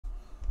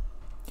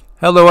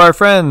Hello, our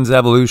friends,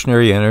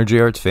 Evolutionary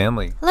Energy Arts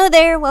family. Hello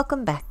there,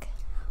 welcome back.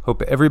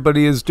 Hope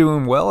everybody is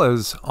doing well.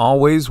 As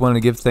always, want to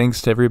give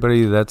thanks to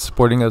everybody that's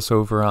supporting us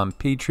over on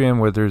Patreon,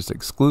 where there's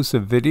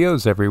exclusive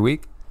videos every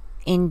week.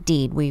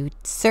 Indeed, we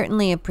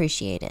certainly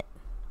appreciate it.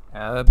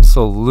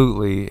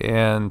 Absolutely.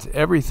 And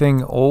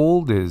everything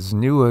old is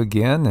new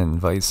again, and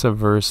vice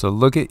versa.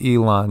 Look at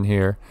Elon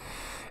here.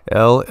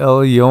 El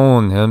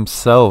Elyon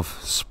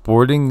himself,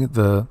 sporting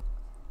the,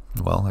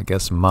 well, I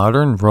guess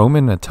modern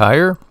Roman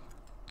attire.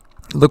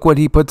 Look what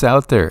he puts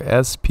out there,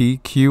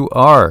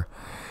 SPQR.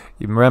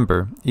 You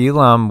remember,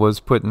 Elam was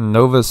putting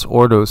Novus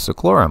Ordo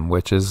Seclorum,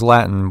 which is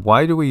Latin.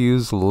 Why do we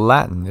use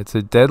Latin? It's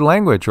a dead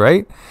language,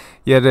 right?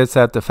 Yet it's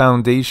at the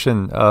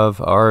foundation of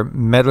our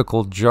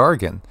medical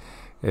jargon.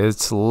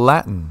 It's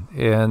Latin.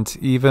 And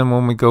even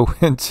when we go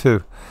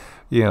into,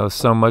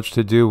 so much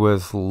to do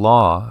with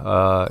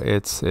law,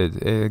 it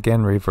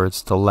again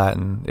reverts to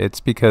Latin. It's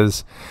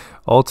because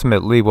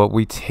ultimately what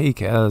we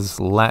take as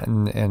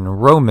Latin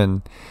and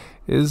Roman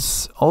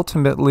is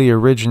ultimately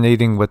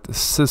originating with the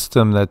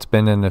system that's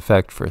been in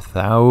effect for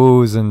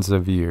thousands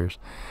of years.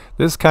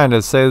 This kind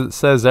of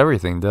says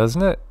everything,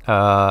 doesn't it?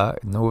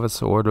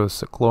 Novus Ordo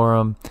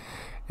Seclorum.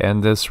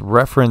 And this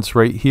reference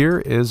right here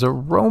is a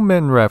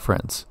Roman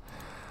reference.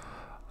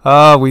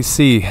 We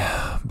see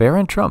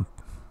Baron Trump.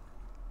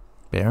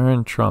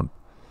 Baron Trump.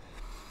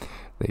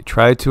 They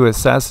tried to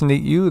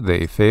assassinate you.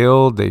 They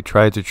failed. They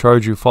tried to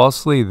charge you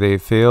falsely. They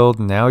failed.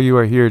 Now you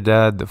are here,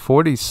 Dad, the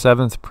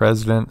 47th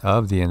President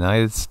of the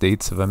United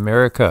States of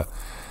America.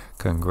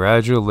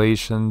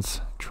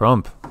 Congratulations,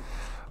 Trump.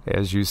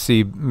 As you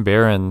see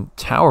Baron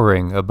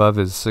towering above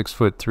his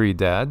 6'3"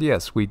 dad.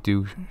 Yes, we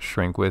do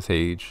shrink with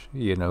age.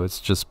 It's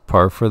just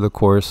par for the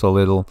course a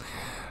little.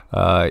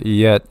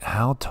 Yet,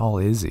 how tall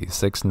is he?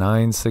 6'9",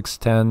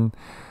 6'10"?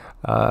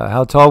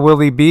 How tall will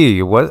he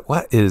be?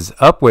 What is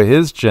up with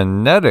his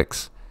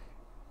genetics?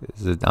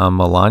 Is it on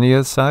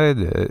Melania's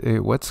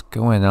side? What's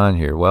going on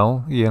here?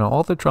 Well,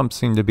 all the Trumps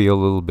seem to be a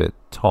little bit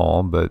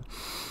tall, but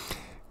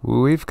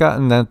we've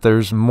gotten that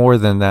there's more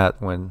than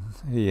that when,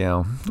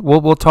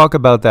 we'll talk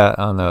about that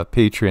on a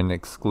Patreon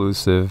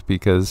exclusive,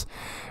 because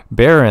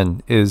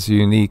Baron is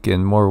unique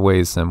in more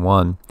ways than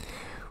one.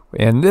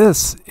 And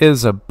this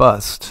is a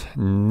bust.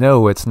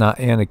 No, it's not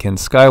Anakin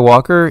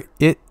Skywalker.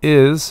 It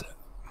is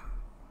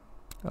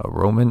a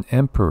Roman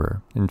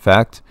emperor. In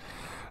fact,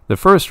 the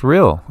first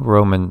real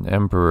Roman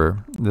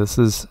emperor. This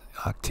is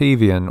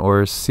Octavian,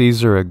 or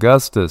Caesar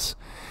Augustus,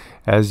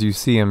 as you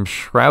see him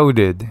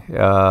shrouded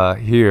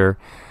here.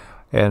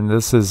 And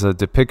this is a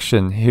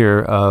depiction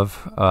here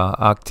of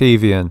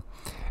Octavian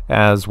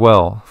as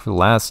well. For the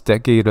last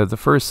decade of the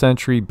 1st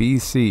century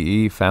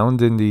BCE,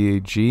 found in the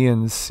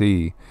Aegean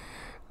Sea.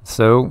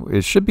 So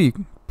it should be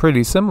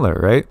pretty similar,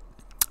 right?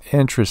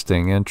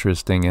 Interesting.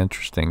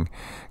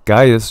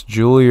 Gaius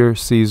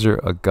Julius Caesar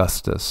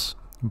Augustus,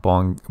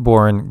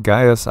 born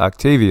Gaius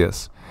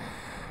Octavius,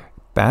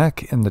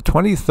 back in the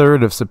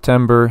 23rd of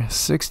September,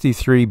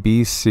 63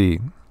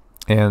 BC.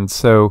 And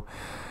so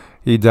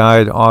he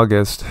died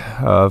August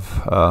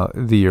of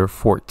the year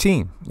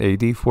 14,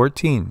 AD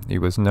 14. He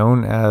was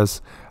known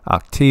as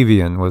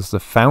Octavian, was the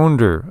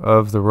founder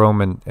of the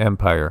Roman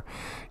Empire.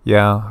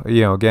 Yeah,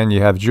 again,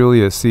 you have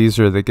Julius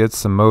Caesar that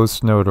gets the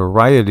most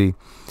notoriety.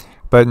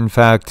 But in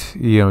fact,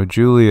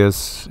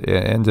 Julius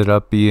ended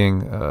up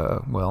being,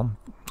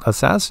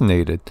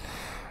 assassinated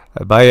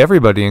by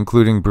everybody,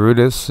 including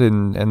Brutus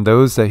and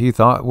those that he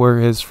thought were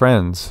his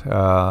friends.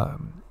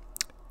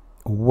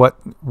 What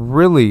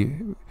really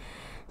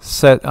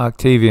set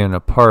Octavian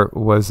apart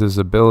was his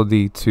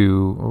ability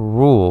to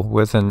rule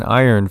with an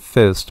iron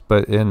fist,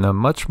 but in a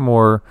much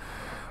more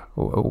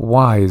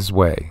wise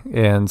way.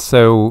 And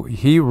so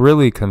he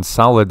really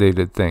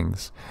consolidated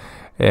things.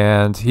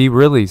 And he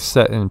really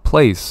set in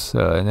place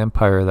an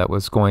empire that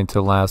was going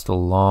to last a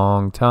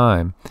long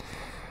time.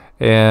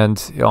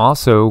 And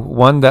also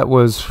one that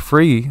was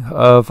free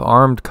of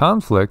armed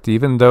conflict,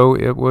 even though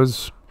it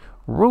was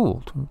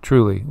ruled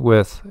truly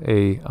with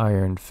a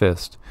iron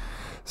fist.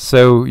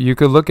 So you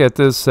could look at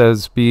this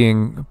as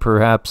being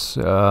perhaps,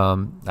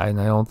 and I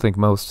don't think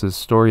most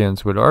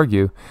historians would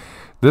argue,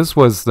 this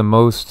was the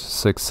most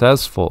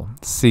successful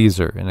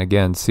Caesar. And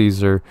again,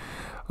 Caesar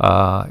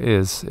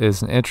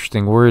is an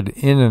interesting word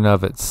in and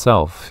of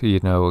itself.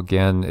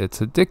 Again,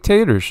 it's a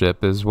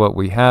dictatorship is what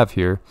we have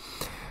here,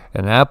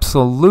 an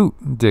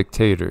absolute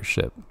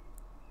dictatorship.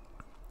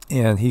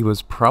 And he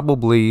was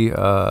probably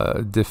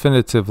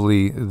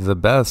definitively the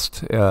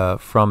best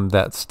from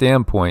that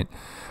standpoint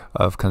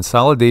of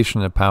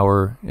consolidation of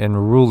power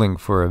and ruling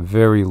for a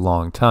very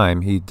long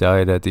time. He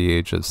died at the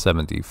age of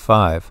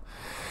 75.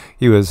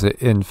 He was,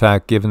 in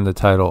fact, given the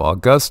title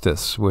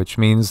Augustus, which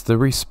means the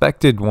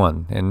respected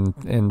one. And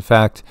in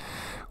fact,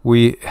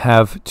 we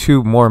have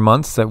 2 more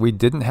months that we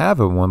didn't have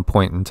at one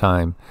point in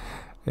time.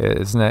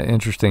 Isn't that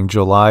interesting?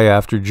 July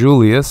after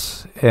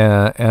Julius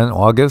and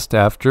August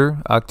after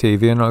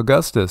Octavian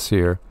Augustus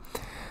here.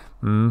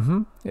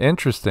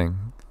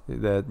 Interesting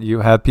that you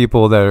have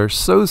people that are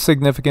so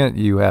significant,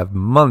 you have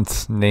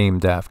months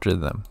named after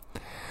them.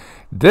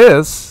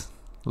 This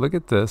Look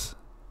at this.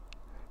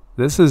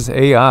 This is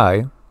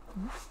AI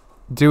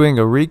doing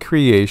a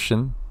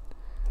recreation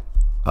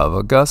of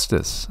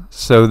Augustus.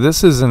 So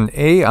this is an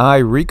AI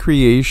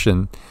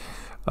recreation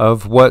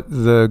of what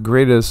the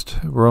greatest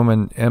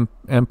Roman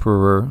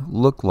emperor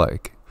looked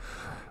like.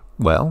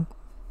 Well,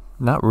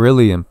 not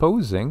really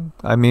imposing.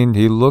 I mean,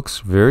 he looks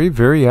very,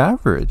 very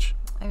average.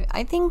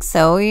 I think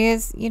so. He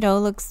is,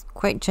 looks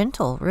quite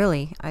gentle,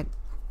 really.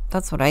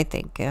 That's what I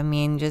think. I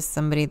mean, just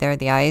somebody there.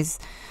 The eyes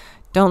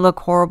don't look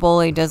horrible.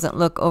 He doesn't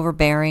look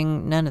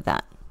overbearing. None of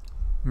that.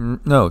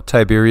 No,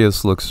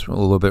 Tiberius looks a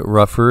little bit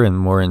rougher and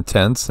more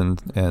intense,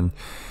 and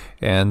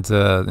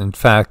in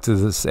fact,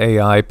 this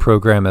AI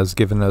program has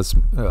given us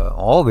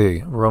all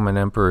the Roman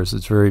emperors.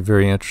 It's very,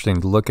 very interesting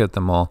to look at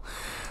them all.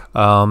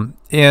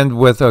 And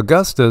with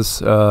Augustus,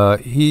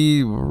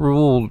 he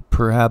ruled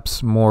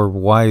perhaps more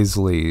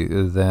wisely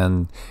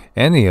than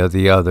any of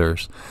the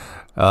others.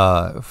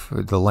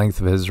 The length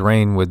of his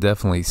reign would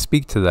definitely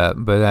speak to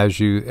that. But as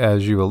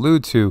you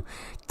allude to,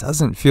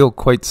 doesn't feel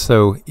quite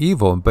so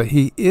evil. But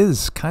he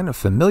is kind of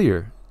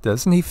familiar.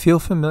 Doesn't he feel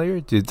familiar?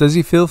 Does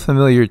he feel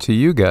familiar to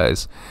you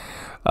guys?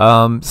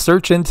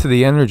 Search into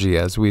the energy,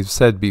 as we've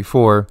said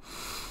before.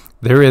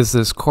 There is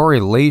this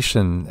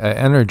correlation,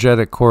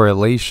 energetic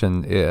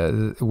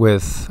correlation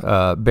with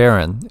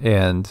Baron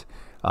and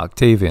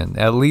Octavian.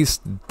 At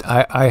least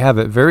I have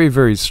it very,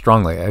 very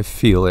strongly. I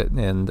feel it,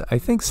 and I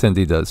think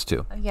Cindy does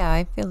too. Yeah,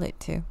 I feel it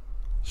too.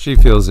 She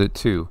feels it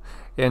too.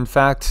 In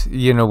fact,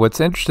 what's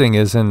interesting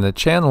is in the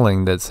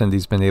channeling that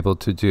Cindy's been able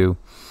to do,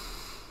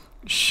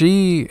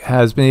 she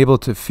has been able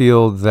to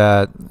feel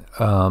that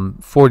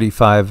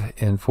 45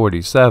 and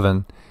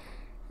 47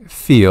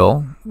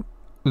 feel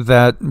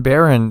that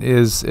Baron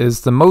is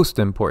the most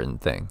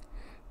important thing.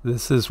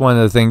 This is one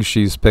of the things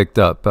she's picked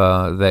up,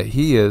 that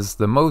he is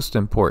the most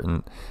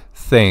important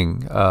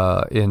thing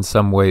in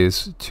some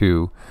ways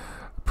to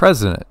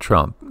President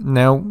Trump.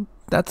 Now,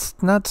 that's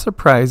not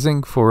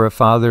surprising for a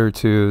father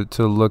to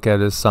look at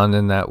his son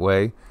in that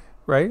way,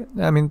 right?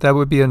 I mean, that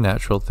would be a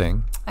natural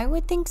thing. I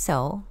would think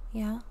so,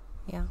 yeah.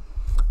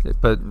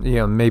 But,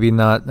 maybe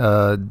not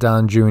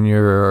Don Jr.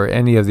 or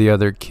any of the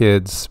other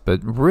kids, but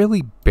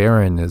really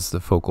Baron is the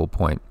focal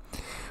point.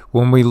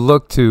 When we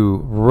look to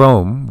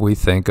Rome, we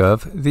think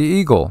of the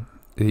eagle.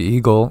 The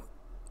eagle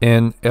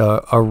in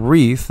a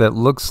wreath that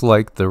looks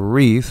like the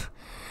wreath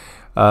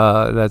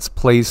that's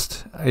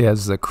placed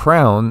as the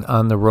crown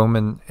on the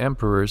Roman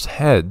emperor's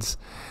heads.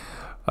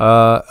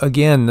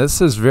 Again,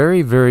 this is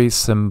very, very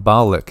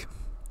symbolic.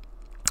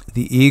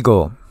 The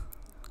eagle,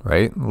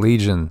 right?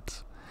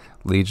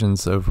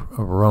 Legions of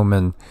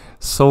Roman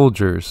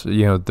soldiers.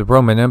 The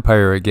Roman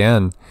Empire,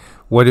 again,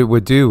 what it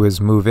would do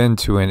is move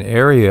into an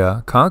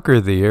area,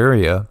 conquer the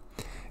area,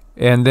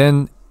 and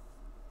then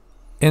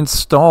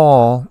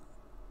install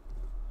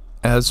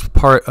as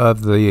part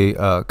of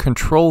the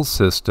control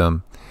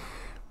system,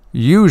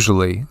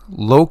 usually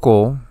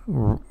local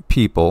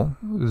people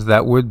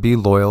that would be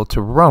loyal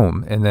to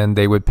Rome, and then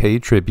they would pay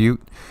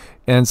tribute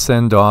and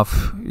send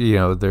off,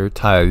 their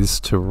tithes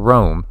to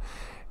Rome.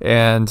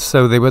 And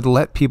so they would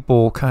let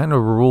people kind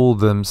of rule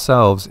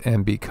themselves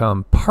and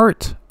become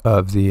part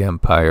of the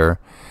empire,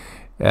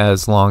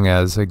 as long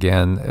as,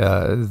 again,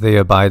 they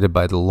abided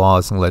by the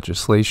laws and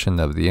legislation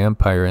of the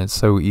empire. And it's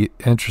so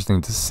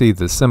interesting to see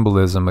the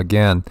symbolism,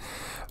 again,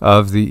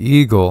 of the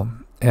eagle.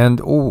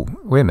 And, oh,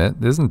 wait a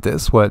minute, isn't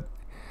this what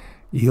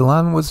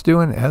Elon was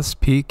doing?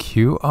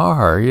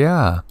 SPQR,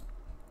 yeah.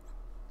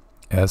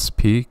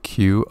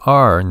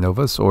 SPQR,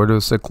 Novus Ordo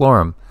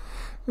Seclorum.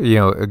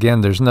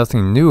 Again, there's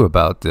nothing new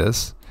about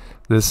this.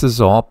 This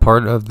is all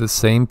part of the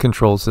same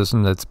control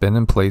system that's been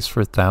in place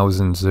for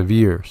thousands of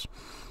years.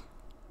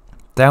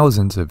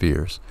 Thousands of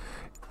years.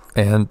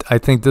 And I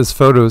think this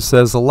photo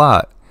says a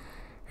lot.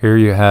 Here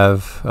you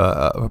have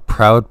a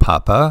proud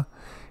papa,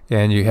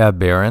 and you have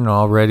Baron,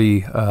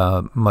 already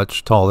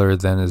much taller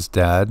than his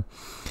dad.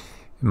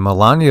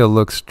 Melania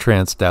looks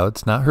tranced out.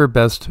 It's not her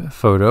best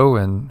photo,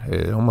 and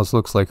it almost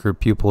looks like her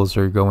pupils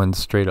are going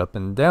straight up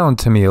and down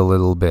to me a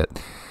little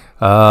bit.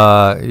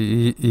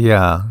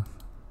 Yeah,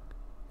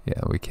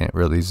 we can't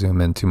really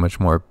zoom in too much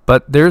more.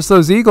 But there's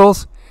those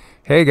eagles.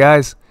 Hey,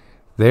 guys,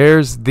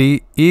 there's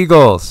the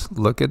eagles.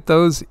 Look at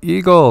those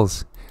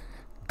eagles.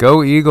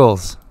 Go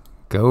Eagles.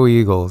 Go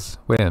Eagles.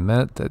 Wait a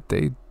minute, that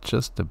they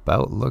just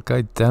about look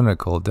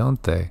identical,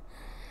 don't they?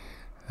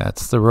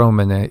 That's the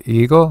Roman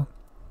eagle,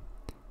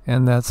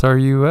 and that's our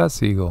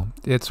U.S. eagle.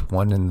 It's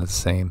one and the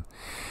same.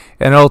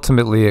 And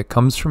ultimately, it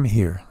comes from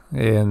here.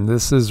 And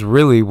this is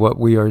really what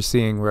we are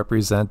seeing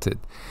represented.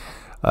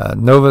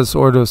 Novus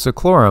Ordo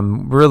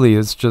Seclorum really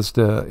is just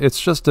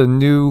a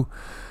new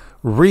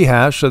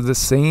rehash of the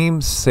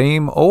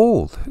same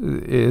old.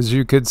 As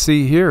you could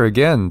see here,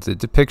 again, the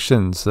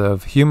depictions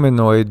of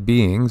humanoid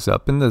beings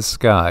up in the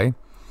sky,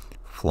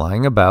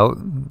 flying about.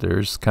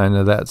 There's kind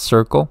of that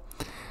circle.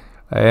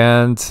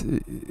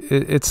 And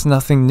it's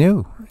nothing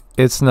new.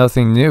 It's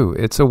nothing new.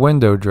 It's a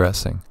window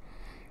dressing.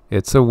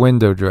 It's a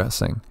window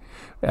dressing.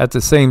 At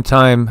the same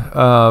time,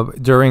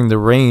 during the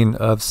reign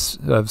of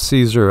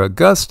Caesar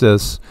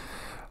Augustus,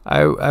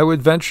 I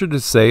would venture to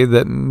say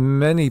that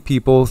many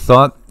people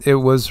thought it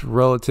was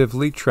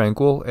relatively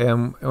tranquil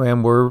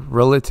and were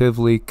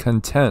relatively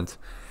content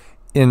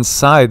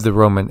inside the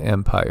Roman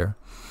Empire.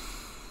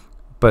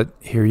 But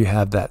here you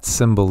have that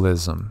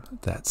symbolism.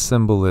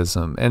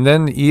 And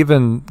then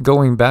even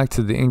going back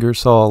to the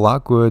Ingersoll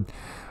Lockwood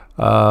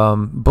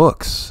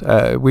books.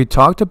 We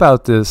talked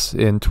about this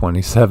in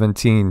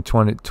 2017.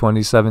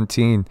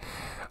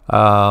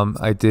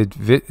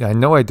 I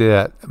know I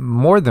did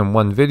more than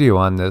one video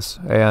on this,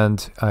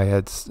 and I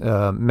had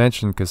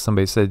mentioned, because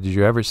somebody said, did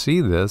you ever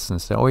see this? And I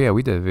said, oh yeah,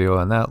 we did a video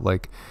on that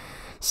like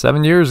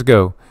 7 years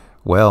ago.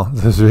 Well,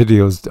 those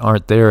videos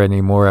aren't there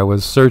anymore. I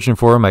was searching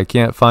for them. I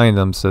can't find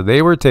them. So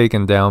they were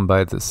taken down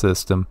by the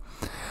system.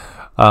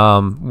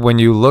 When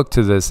you look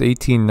to this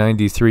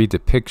 1893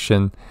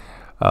 depiction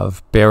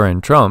of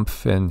Baron Trump,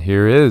 and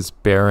here is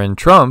Baron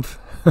Trump,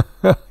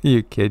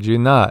 you kid you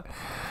not.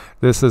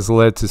 This has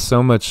led to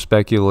so much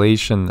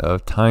speculation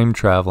of time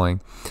traveling.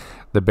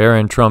 The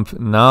Baron Trump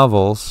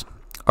novels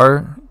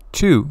are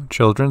two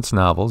children's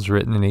novels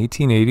written in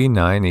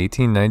 1889,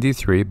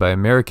 1893 by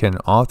American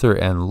author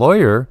and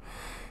lawyer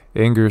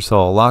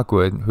Ingersoll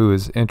Lockwood, who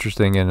is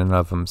interesting in and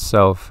of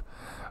himself.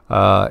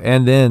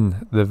 And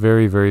then the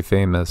very, very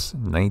famous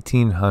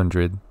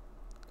 1900,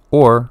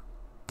 or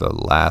The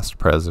Last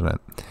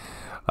President.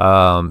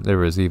 There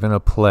was even a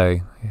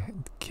play,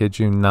 kid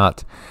you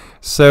not.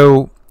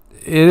 So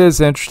it is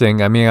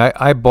interesting. I mean,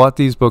 I bought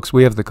these books.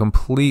 We have the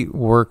complete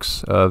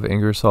works of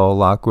Ingersoll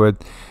Lockwood,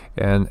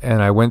 and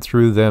I went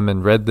through them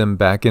and read them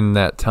back in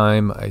that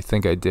time. I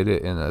think I did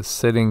it in a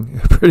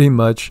sitting, pretty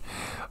much.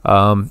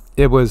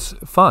 It was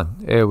fun.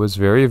 It was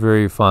very,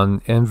 very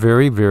fun and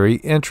very, very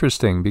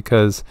interesting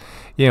because,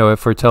 you know, it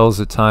foretells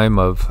a time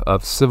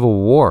of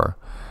civil war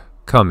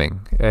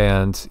coming.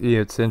 And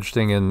it's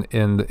interesting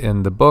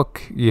in the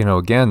book, you know,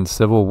 again,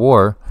 civil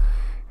war,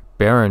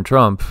 Baron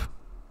Trump,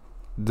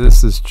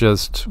 this is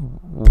just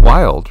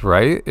wild,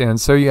 right? And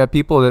so you have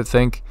people that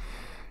think,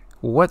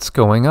 what's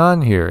going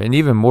on here? And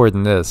even more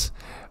than this,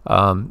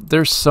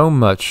 there's so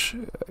much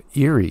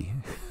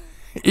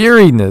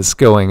eeriness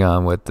going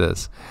on with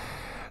this.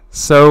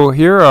 So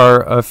here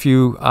are a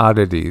few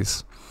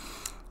oddities.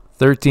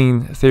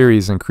 13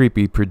 theories and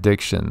creepy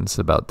predictions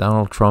about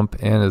Donald Trump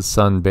and his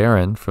son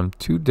Barron from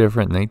two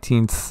different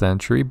 19th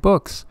century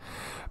books.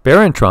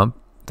 Baron Trump,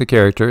 the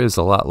character, is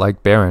a lot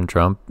like Baron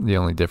Trump. The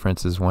only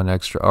difference is one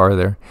extra R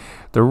there.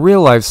 The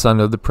real-life son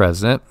of the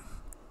president.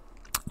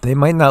 They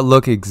might not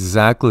look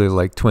exactly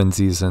like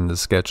twinsies in the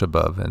sketch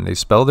above, and they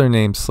spell their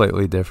names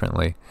slightly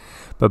differently.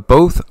 But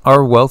both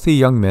are wealthy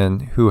young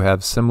men who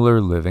have similar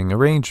living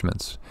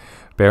arrangements.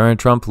 Baron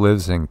Trump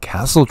lives in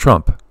Castle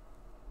Trump.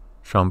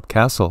 Trump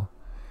Castle.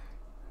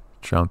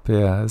 Trump,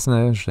 yeah, isn't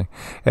that interesting?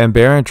 And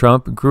Baron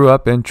Trump grew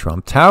up in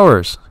Trump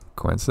Towers.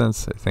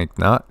 Coincidence? I think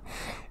not.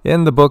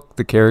 In the book,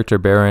 the character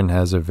Baron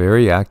has a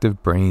very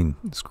active brain.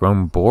 He's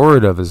grown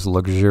bored of his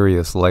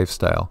luxurious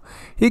lifestyle.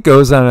 He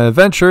goes on an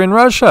adventure in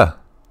Russia.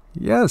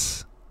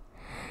 Yes.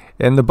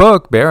 In the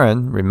book,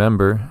 Baron,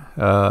 remember,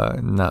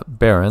 not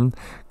Baron,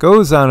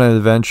 goes on an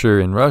adventure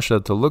in Russia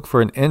to look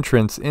for an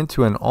entrance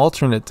into an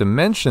alternate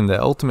dimension that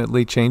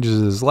ultimately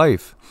changes his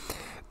life.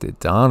 Did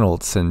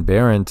Donald send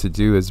Baron to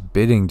do his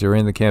bidding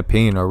during the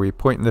campaign? Are we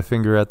pointing the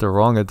finger at the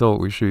wrong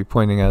adult? We should be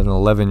pointing at an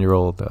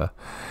 11-year-old.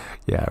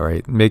 Yeah,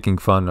 right, making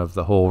fun of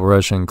the whole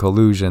Russian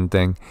collusion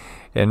thing.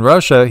 In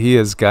Russia, he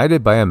is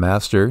guided by a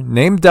master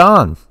named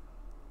Don.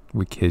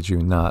 We kid you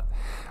not.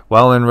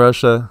 While in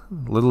Russia,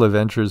 Little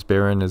Adventures,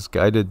 Baron is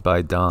guided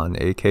by Don,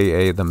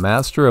 a.k.a. the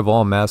master of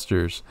all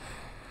masters.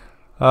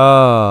 The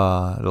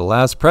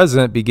Last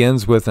President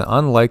begins with an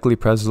unlikely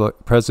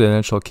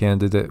presidential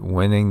candidate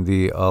winning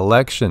the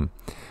election.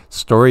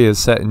 Story is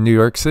set in New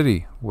York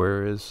City.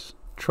 Where is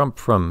Trump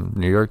from?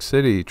 New York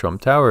City,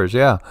 Trump Towers,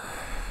 yeah.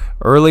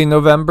 Early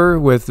November,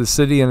 with the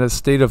city in a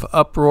state of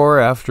uproar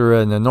after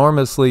an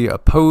enormously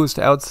opposed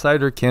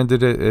outsider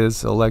candidate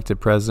is elected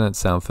president.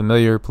 Sound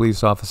familiar?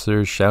 Police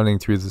officers shouting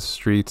through the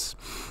streets,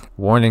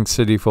 warning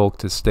city folk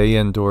to stay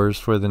indoors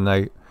for the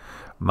night.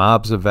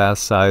 Mobs of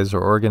vast size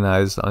are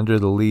organized under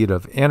the lead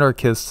of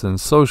anarchists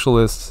and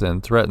socialists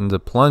and threaten to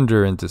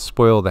plunder and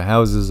despoil the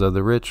houses of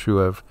the rich who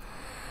have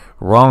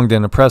wronged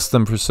and oppressed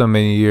them for so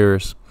many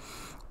years.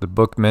 The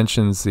book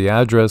mentions the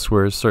address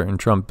where a certain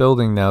Trump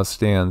building now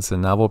stands. The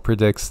novel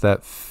predicts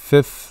that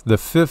the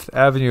Fifth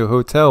Avenue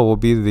Hotel will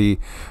be the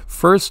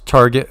first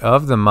target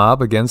of the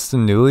mob against the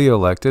newly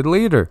elected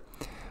leader.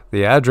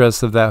 The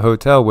address of that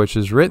hotel, which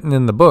is written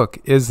in the book,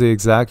 is the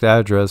exact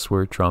address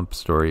where Trump's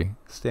story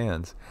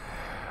stands.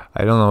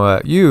 I don't know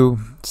about you,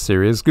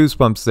 serious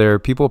goosebumps there.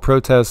 People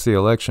protest the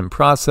election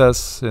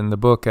process in the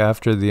book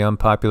after the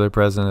unpopular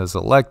president is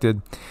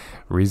elected.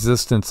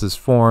 Resistance is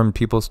formed.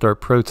 People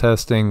start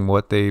protesting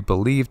what they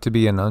believe to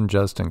be an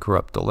unjust and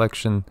corrupt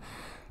election.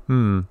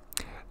 And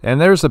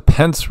there's a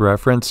Pence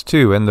reference,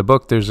 too. In the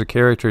book, there's a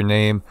character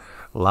named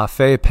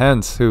LaFay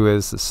Pence, who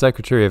is the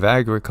Secretary of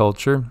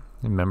Agriculture.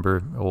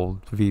 Remember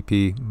old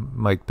VP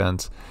Mike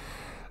Pence.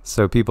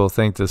 So people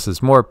think this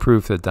is more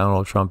proof that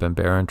Donald Trump and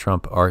Barron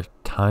Trump are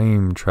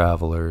time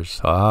travelers.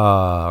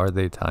 Ah, are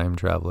they time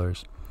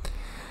travelers?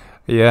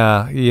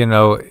 Yeah,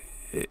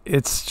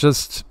 it's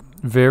just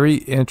very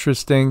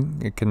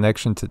interesting, a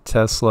connection to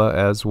Tesla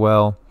as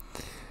well.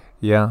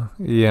 Yeah,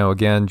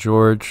 again,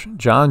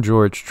 John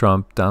George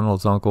Trump,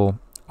 Donald's uncle,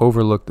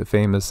 overlooked the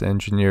famous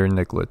engineer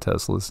Nikola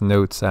Tesla's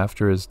notes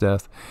after his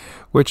death,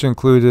 which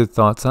included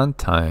thoughts on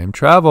time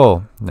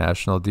travel.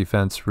 National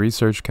Defense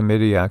Research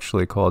Committee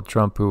actually called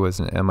Trump, who was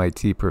an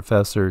MIT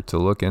professor, to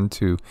look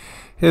into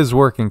his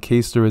work in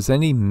case there was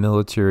any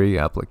military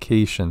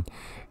application.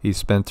 He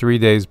spent 3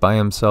 days by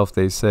himself,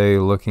 they say,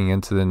 looking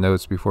into the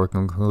notes before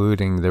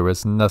concluding there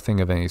was nothing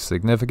of any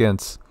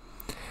significance.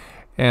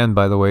 And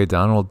by the way,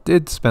 Donald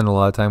did spend a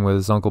lot of time with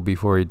his uncle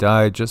before he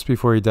died, just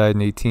before he died in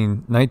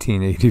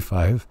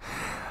 1985.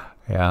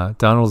 Yeah,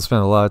 Donald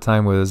spent a lot of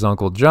time with his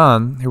uncle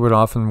John, who would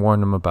often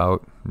warn him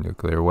about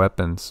nuclear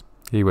weapons.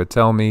 He would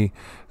tell me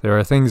there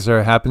are things that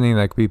are happening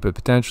that could be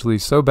potentially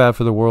so bad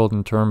for the world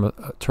in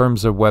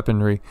terms of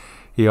weaponry.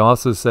 He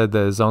also said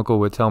that his uncle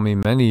would tell me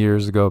many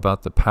years ago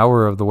about the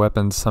power of the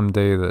weapons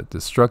someday, that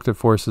destructive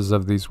forces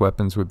of these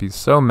weapons would be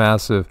so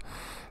massive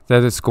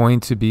that it's going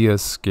to be a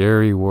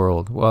scary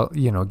world. Well,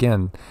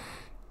 again,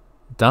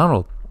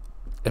 Donald,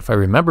 if I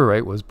remember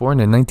right, was born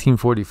in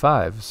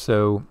 1945.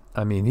 So,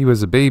 I mean, he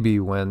was a baby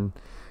when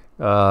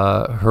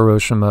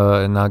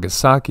Hiroshima and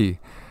Nagasaki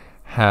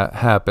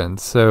happened.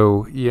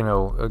 So,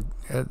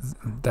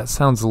 that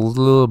sounds a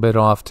little bit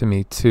off to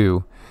me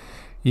too.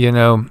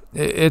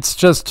 It's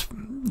just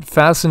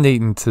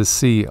fascinating to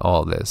see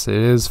all this. It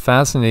is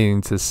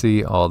fascinating to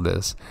see all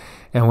this.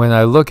 And when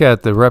I look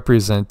at the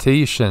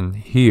representation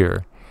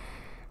here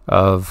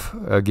of,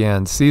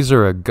 again,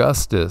 Caesar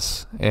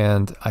Augustus,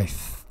 and I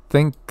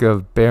think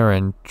of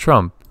Baron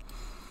Trump,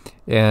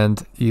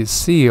 and you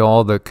see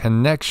all the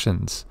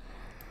connections,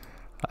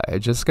 I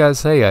just gotta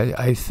say,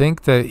 I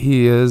think that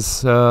he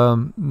is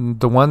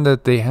the one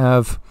that they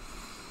have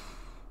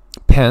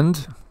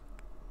penned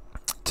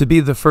to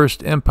be the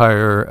first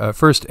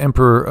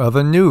emperor of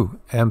a new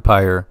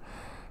empire,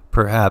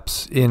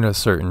 perhaps in a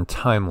certain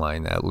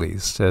timeline at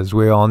least. As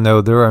we all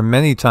know, there are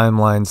many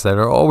timelines that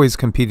are always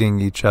competing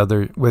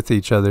with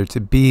each other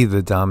to be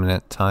the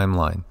dominant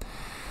timeline.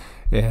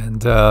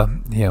 And,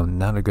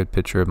 not a good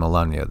picture of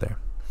Melania there.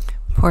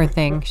 Poor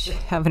thing, she's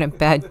having a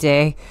bad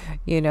day.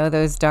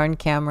 Those darn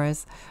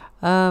cameras.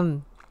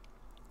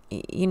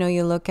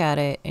 You look at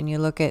it and you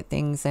look at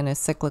things in a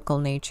cyclical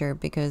nature,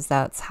 because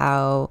that's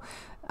how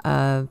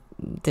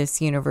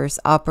this universe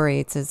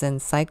operates, is in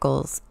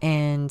cycles.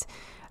 And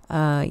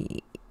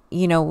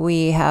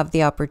we have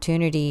the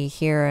opportunity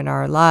here in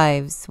our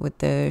lives, with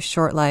the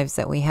short lives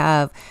that we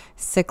have,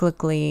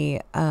 cyclically,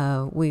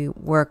 we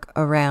work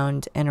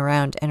around and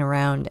around and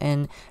around,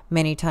 and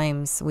many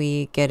times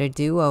we get a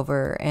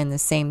do-over, and the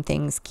same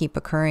things keep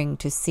occurring,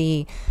 to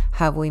see,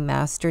 have we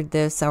mastered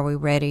this? Are we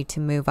ready to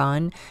move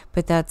on?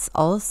 But that's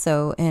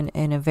also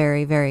in a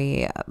very,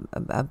 very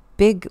a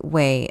big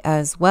way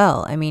as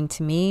well. I mean,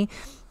 to me,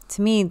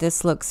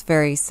 this looks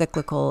very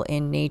cyclical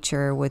in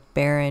nature, with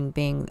Baron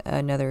being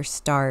another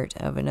start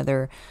of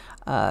another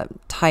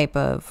type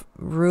of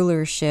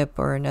rulership,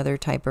 or another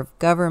type of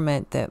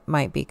government that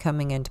might be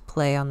coming into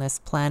play on this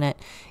planet.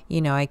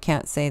 I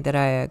can't say that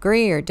I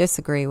agree or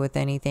disagree with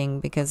anything,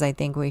 because I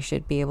think we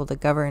should be able to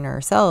govern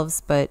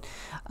ourselves, but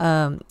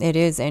it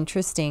is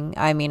interesting.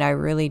 I mean, I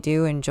really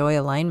do enjoy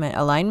alignment.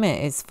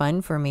 Alignment is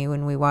fun for me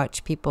when we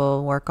watch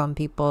people work on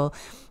people,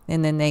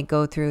 and then they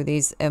go through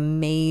these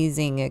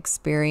amazing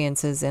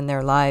experiences in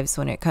their lives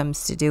when it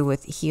comes to do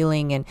with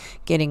healing and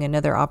getting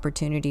another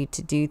opportunity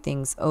to do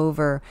things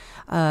over.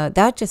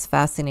 That just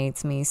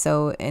fascinates me.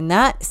 So in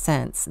that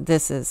sense,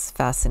 this is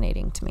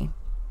fascinating to me.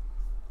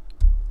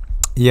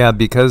 Yeah,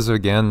 because,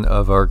 again,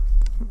 of our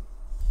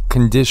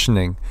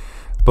conditioning,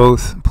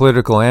 both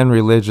political and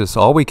religious,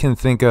 all we can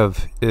think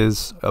of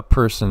is a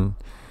person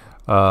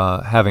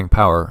having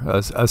power,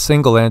 a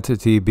single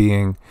entity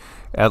being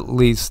at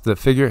least the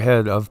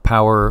figurehead of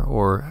power,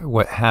 or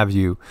what have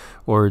you,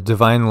 or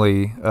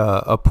divinely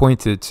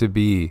appointed to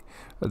be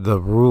the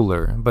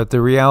ruler. But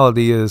the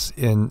reality is,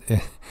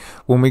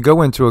 when we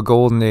go into a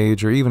golden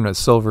age, or even a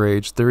silver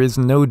age, there is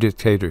no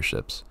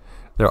dictatorships.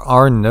 There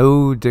are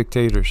no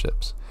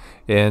dictatorships.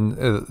 In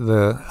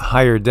the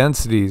higher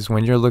densities,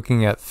 when you're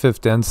looking at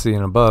fifth density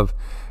and above,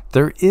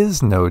 there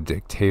is no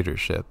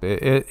dictatorship.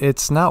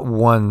 It's not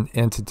one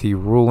entity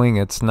ruling.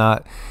 It's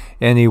not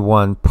any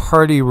one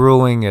party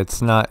ruling.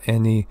 It's not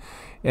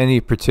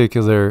any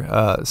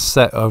particular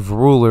set of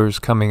rulers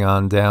coming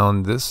on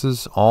down. This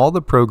is all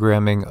the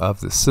programming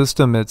of the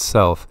system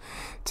itself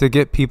to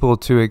get people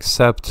to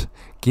accept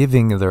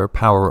giving their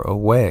power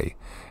away.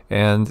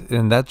 And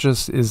that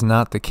just is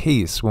not the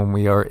case when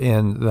we are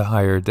in the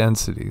higher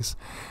densities.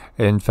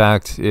 In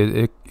fact,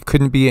 it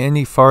couldn't be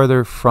any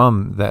farther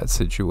from that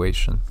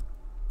situation.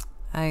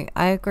 I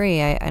agree.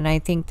 And I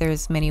think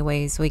there's many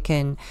ways we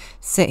can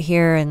sit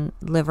here and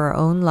live our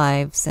own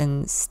lives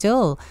and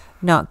still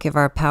not give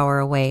our power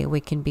away.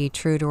 We can be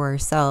true to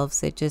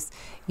ourselves. It just,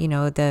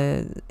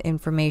 the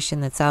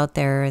information that's out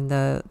there and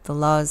the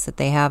laws that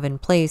they have in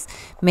place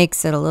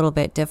makes it a little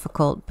bit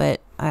difficult,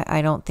 but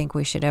I don't think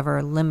we should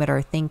ever limit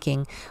our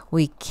thinking.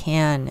 We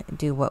can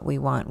do what we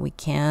want. We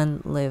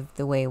can live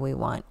the way we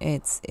want.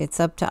 It's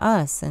up to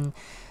us. And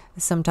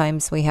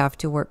sometimes we have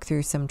to work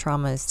through some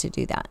traumas to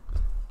do that.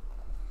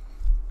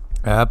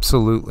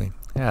 Absolutely.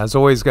 As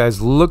always,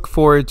 guys, look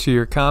forward to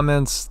your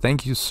comments.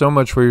 Thank you so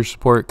much for your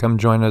support. Come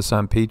join us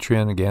on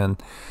Patreon. Again,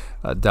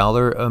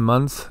 $1 a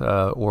month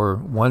or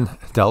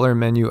 $1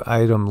 menu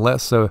item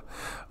less a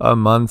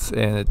month,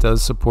 and it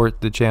does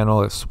support the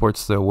channel. It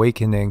supports the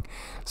awakening,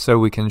 so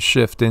we can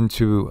shift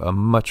into a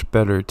much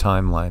better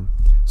timeline.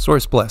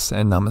 Source bless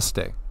and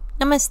namaste.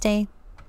 Namaste.